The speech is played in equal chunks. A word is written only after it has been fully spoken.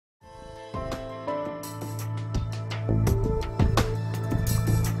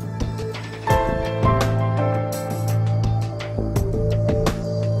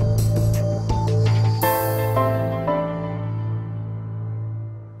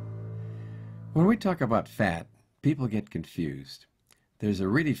When we talk about fat, people get confused. There's a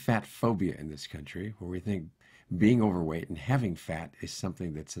really fat phobia in this country where we think being overweight and having fat is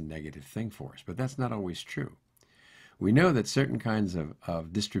something that's a negative thing for us, but that's not always true. We know that certain kinds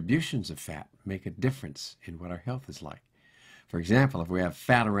of distributions of fat make a difference in what our health is like. For example, if we have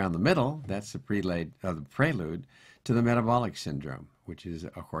fat around the middle, that's the prelude to the metabolic syndrome, which is,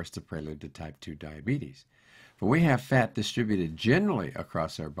 of course, the prelude to type 2 diabetes. When we have fat distributed generally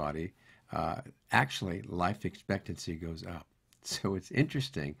across our body, actually life expectancy goes up. So it's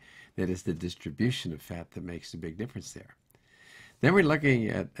interesting that it's the distribution of fat that makes the big difference there. Then we're looking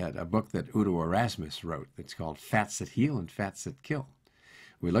at a book that Udo Erasmus wrote that's called Fats That Heal and Fats That Kill.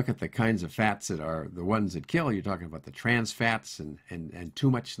 We look at the kinds of fats that are the ones that kill. You're talking about the trans fats and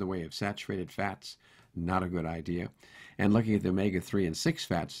too much in the way of saturated fats, not a good idea. And looking at the omega-3 and 6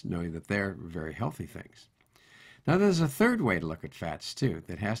 fats, knowing that they're very healthy things. Now there's a third way to look at fats too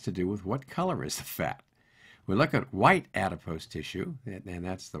that has to do with what color is the fat. We look at white adipose tissue, and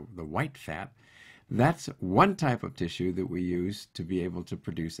that's the white fat. That's one type of tissue that we use to be able to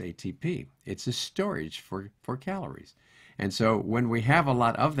produce ATP. It's a storage for calories. And so when we have a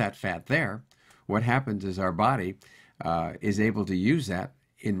lot of that fat there, what happens is our body is able to use that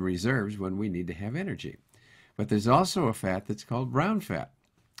in reserves when we need to have energy. But there's also a fat that's called brown fat.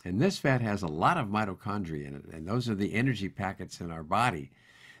 And this fat has a lot of mitochondria in it, and those are the energy packets in our body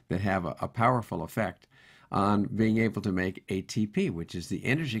that have a powerful effect on being able to make ATP, which is the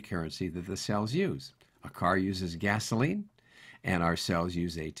energy currency that the cells use. A car uses gasoline, and our cells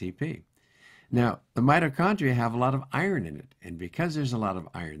use ATP. Now, the mitochondria have a lot of iron in it, and because there's a lot of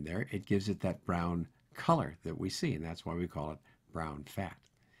iron there, it gives it that brown color that we see, and that's why we call it brown fat.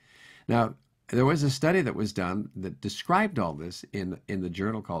 Now, there was a study that was done that described all this in the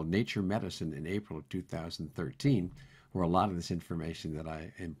journal called Nature Medicine in April of 2013, where a lot of this information that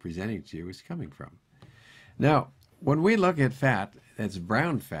I am presenting to you is coming from. Now, when we look at fat that's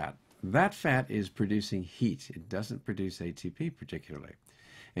brown fat, that fat is producing heat. It doesn't produce ATP particularly.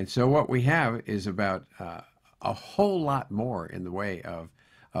 And so what we have is about a whole lot more in the way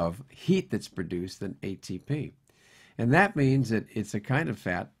of heat that's produced than ATP. And that means that it's a kind of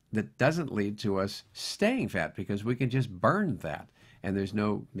fat that doesn't lead to us staying fat because we can just burn that. And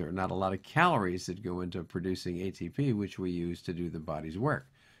there are not a lot of calories that go into producing ATP, which we use to do the body's work.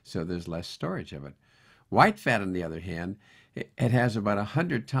 So there's less storage of it. White fat, on the other hand, it has about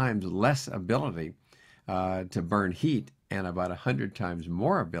 100 times less ability to burn heat and about 100 times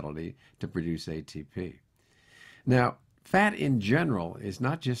more ability to produce ATP. Now, fat in general is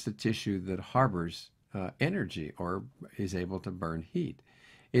not just a tissue that harbors energy or is able to burn heat.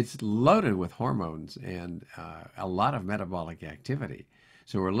 It's loaded with hormones and a lot of metabolic activity.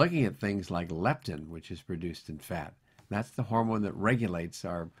 So we're looking at things like leptin, which is produced in fat. That's the hormone that regulates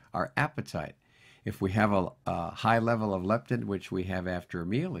our appetite. If we have a high level of leptin, which we have after a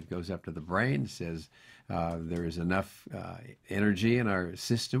meal, it goes up to the brain, says there is enough energy in our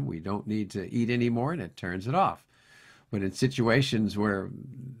system, we don't need to eat anymore, and it turns it off. But in situations where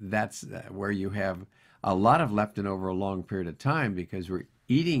that's where you have a lot of leptin over a long period of time because we're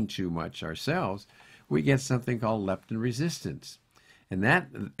eating too much ourselves, we get something called leptin resistance. And that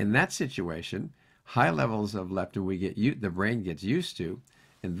in that situation, high levels of leptin the brain gets used to,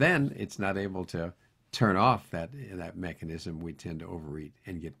 and then it's not able to turn off that mechanism. We tend to overeat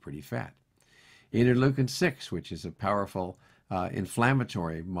and get pretty fat. Interleukin-6, which is a powerful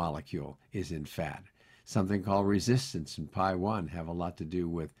inflammatory molecule, is in fat. Something called resistance and PI1 have a lot to do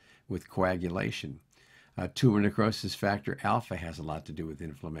with coagulation. Tumor necrosis factor alpha has a lot to do with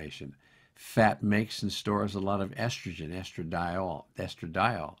inflammation. Fat makes and stores a lot of estrogen,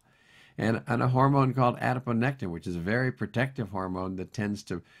 estradiol, and a hormone called adiponectin, which is a very protective hormone that tends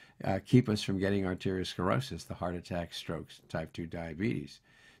to keep us from getting arteriosclerosis, the heart attack, strokes, type 2 diabetes.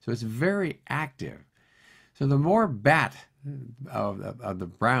 So it's very active. So the more BAT of the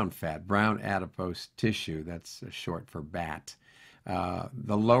brown fat, brown adipose tissue, that's short for BAT,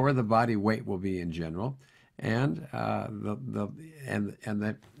 the lower the body weight will be in general, and the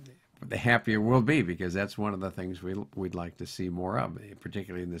happier we'll be, because that's one of the things we'd like to see more of,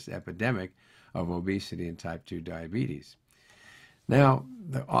 particularly in this epidemic of obesity and type 2 diabetes. Now,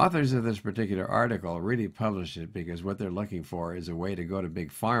 the authors of this particular article really published it because what they're looking for is a way to go to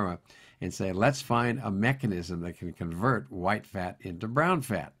Big Pharma and say, let's find a mechanism that can convert white fat into brown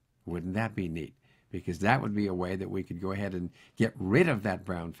fat. Wouldn't that be neat? Because that would be a way that we could go ahead and get rid of that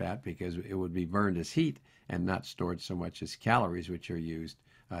brown fat because it would be burned as heat and not stored so much as calories, which are used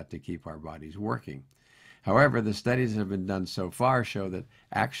to keep our bodies working. However, the studies that have been done so far show that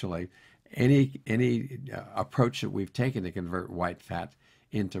actually any approach that we've taken to convert white fat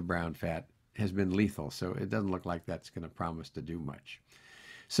into brown fat has been lethal, so it doesn't look like that's going to promise to do much.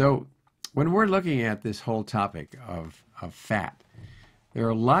 So when we're looking at this whole topic of fat, there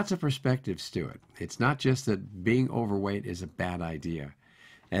are lots of perspectives to it. It's not just that being overweight is a bad idea.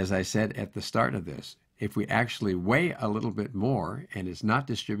 As I said at the start of this, if we actually weigh a little bit more and it's not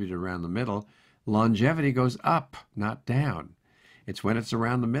distributed around the middle, longevity goes up, not down. It's when it's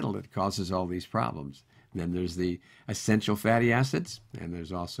around the middle that causes all these problems. And then there's the essential fatty acids, and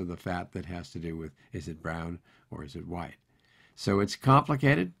there's also the fat that has to do with, is it brown or is it white? So it's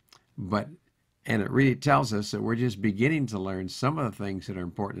complicated, and it really tells us that we're just beginning to learn some of the things that are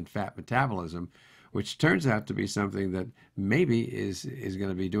important in fat metabolism, which turns out to be something that maybe is going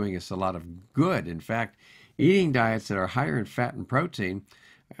to be doing us a lot of good. In fact, eating diets that are higher in fat and protein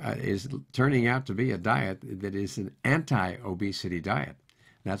is turning out to be a diet that is an anti-obesity diet.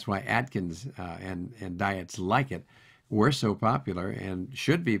 That's why Atkins and diets like it were so popular and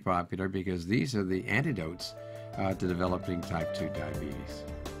should be popular, because these are the antidotes to developing type 2 diabetes.